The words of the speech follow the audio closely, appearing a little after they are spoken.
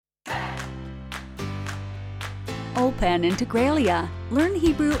Ulpan Integraliah. Learn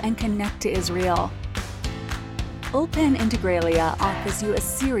Hebrew and connect to Israel. Ulpan Integraliah offers you a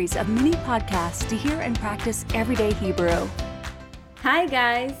series of mini podcasts to hear and practice everyday Hebrew. Hi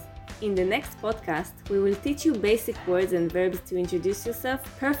guys! In the next podcast, we will teach you basic words and verbs to introduce yourself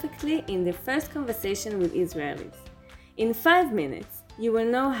perfectly in the first conversation with Israelis. In 5 minutes, you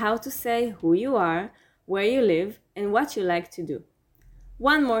will know how to say who you are, where you live, and what you like to do.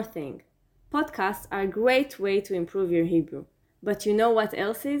 One more thing. Podcasts are a great way to improve your Hebrew. But you know what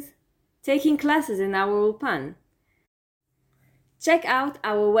else is? Taking classes in our Ulpan. Check out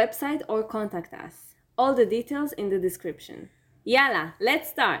our website or contact us. All the details in the description. Yalla, let's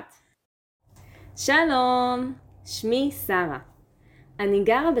start! שלום, שמי שרה. אני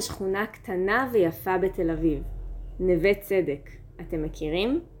גרה בשכונה קטנה ויפה בתל אביב, נווה צדק. אתם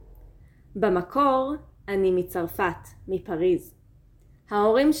מכירים? במקור אני מצרפת, מפריז.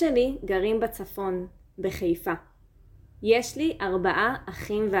 ההורים שלי גרים בצפון, בחיפה. יש לי 4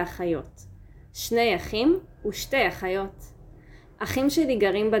 אחים ואחיות. 2 אחים ו2 אחיות. אחים שלי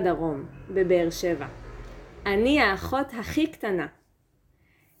גרים בדרום, בבאר שבע. אני האחות הכי קטנה.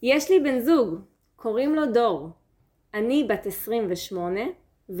 יש לי בן זוג, קוראים לו דור. אני בת 28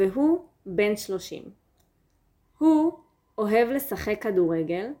 והוא בן 30. הוא אוהב לשחק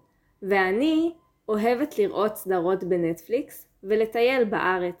כדורגל ואני אוהבת לראות סדרות בנטפליקס ולטייל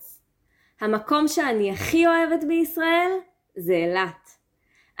בארץ. המקום שאני הכי אוהבת בישראל זה אילת.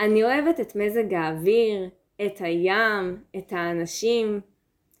 אני אוהבת את מזג האוויר, את הים, את האנשים.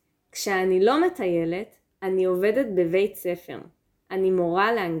 כשאני לא מטיילת, אני עובדת בבית ספר. אני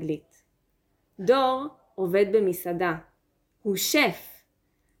מורה לאנגלית. דור עובד במסעדה. הוא שף.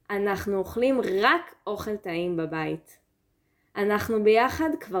 אנחנו אוכלים רק אוכל טעים בבית. אנחנו ביחד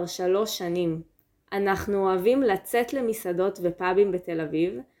כבר 3 שנים. אנחנו אוהבים לצאת למסעדות ופאבים בתל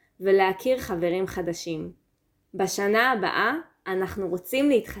אביב ולהכיר חברים חדשים. בשנה הבאה אנחנו רוצים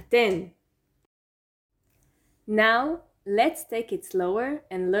להתחתן. Now, let's take it slower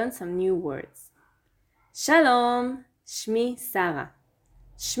and learn some new words. שלום, שמי שרה.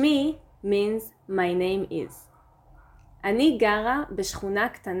 שמי means my name is. אני גרה בשכונה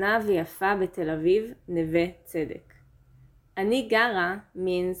קטנה ויפה בתל אביב, נווה צדק. אני גרה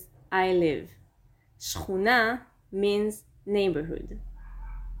means I live. שכונה means neighborhood.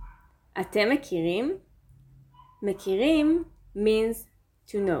 אתם מכירים? מכירים means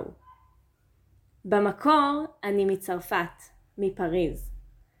to know. במקור אני מצרפת, מפריז.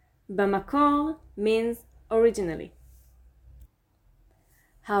 במקור means originally.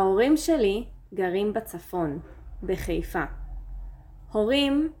 ההורים שלי גרים בצפון, בחיפה.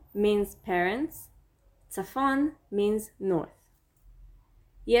 הורים means parents, צפון means north.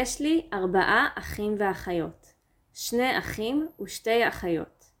 יש לי 4 אחים ואחיות, 2 אחים ו2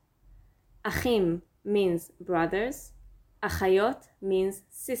 אחיות. אחים means brothers, אחיות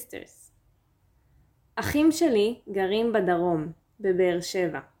means sisters. אחים שלי גרים בדרום, בבאר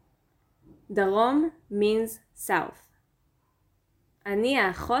שבע. דרום means south. אני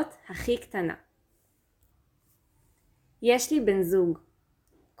האחות הכי קטנה. יש לי בן זוג.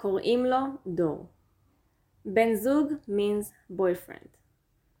 קוראים לו דור. בן זוג means boyfriend.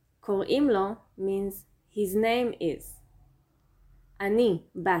 קוראים לו means his name is. אני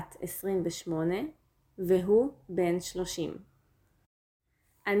בת 28 והוא בן 30.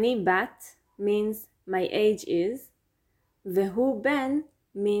 אני בת means my age is והוא בן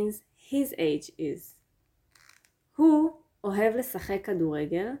means his age is. הוא אוהב לשחק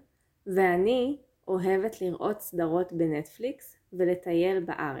כדורגל ואני אוהבת לראות סדרות בנטפליקס ולטייל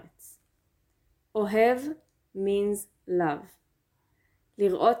בארץ. אוהב means love.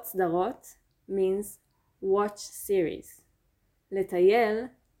 לראות סדרות means watch series. לטייל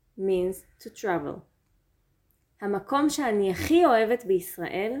means to travel. המקום שאני הכי אוהבת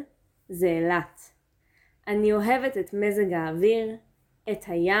בישראל זה אילת. אני אוהבת את מזג האוויר, את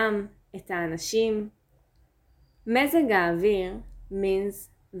הים, את האנשים. מזג האוויר means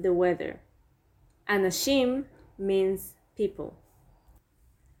the weather. אנשים means people.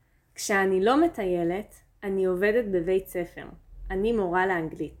 כשאני לא מטיילת, אני עובדת בבית ספר. אני מורה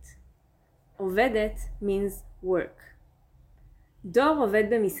לאנגלית. עובדת means work. דור עובד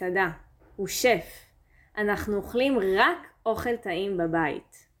במסעדה. הוא שף. אנחנו אוכלים רק אוכל טעים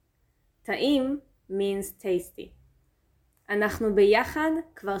בבית. טעים means tasty. אנחנו ביחד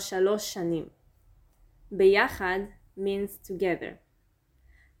כבר 3 שנים. ביחד means together.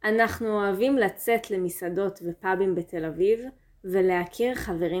 אנחנו אוהבים לצאת למסעדות ופאבים בתל אביב ולהכיר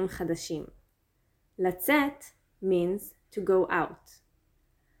חברים חדשים. לצאת means to go out.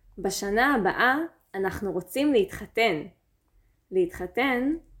 בשנה הבאה אנחנו רוצים להתחתן.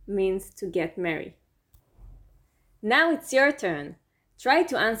 להתחתן means to get married. Now it's your turn. Try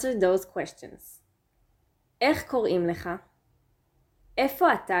to answer those questions. איך קוראים לך?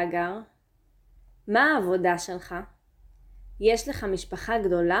 איפה אתה גר? מה העבודה שלך? יש לך משפחה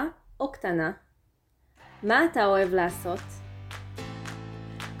גדולה או קטנה? מה אתה אוהב לעשות?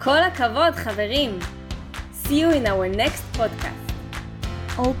 כל הכבוד, חברים! See you in our next podcast.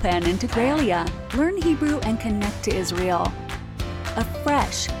 Ulpan Integraliah. Learn Hebrew and connect to Israel. A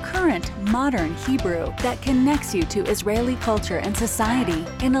fresh, current, modern Hebrew that connects you to Israeli culture and society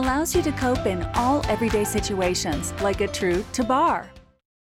and allows you to cope in all everyday situations like a true tabar.